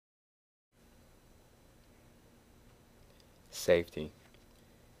Safety.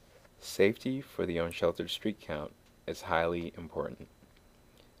 Safety for the unsheltered street count is highly important.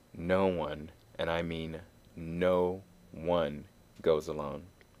 No one, and I mean no one, goes alone.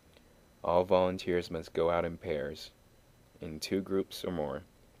 All volunteers must go out in pairs, in two groups or more.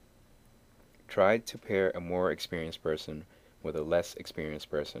 Try to pair a more experienced person with a less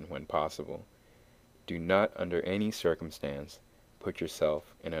experienced person when possible. Do not, under any circumstance, put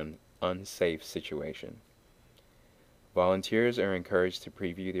yourself in an unsafe situation. Volunteers are encouraged to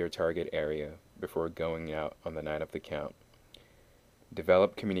preview their target area before going out on the night of the count.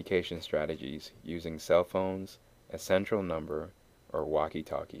 Develop communication strategies using cell phones, a central number, or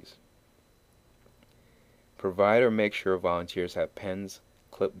walkie-talkies. Provide or make sure volunteers have pens,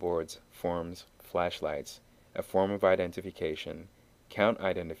 clipboards, forms, flashlights, a form of identification, count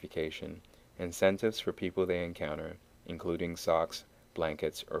identification, incentives for people they encounter, including socks,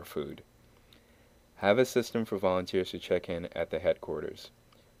 blankets, or food. Have a system for volunteers to check in at the headquarters.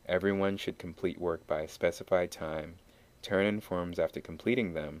 Everyone should complete work by a specified time, turn in forms after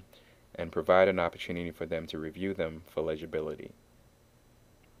completing them, and provide an opportunity for them to review them for legibility.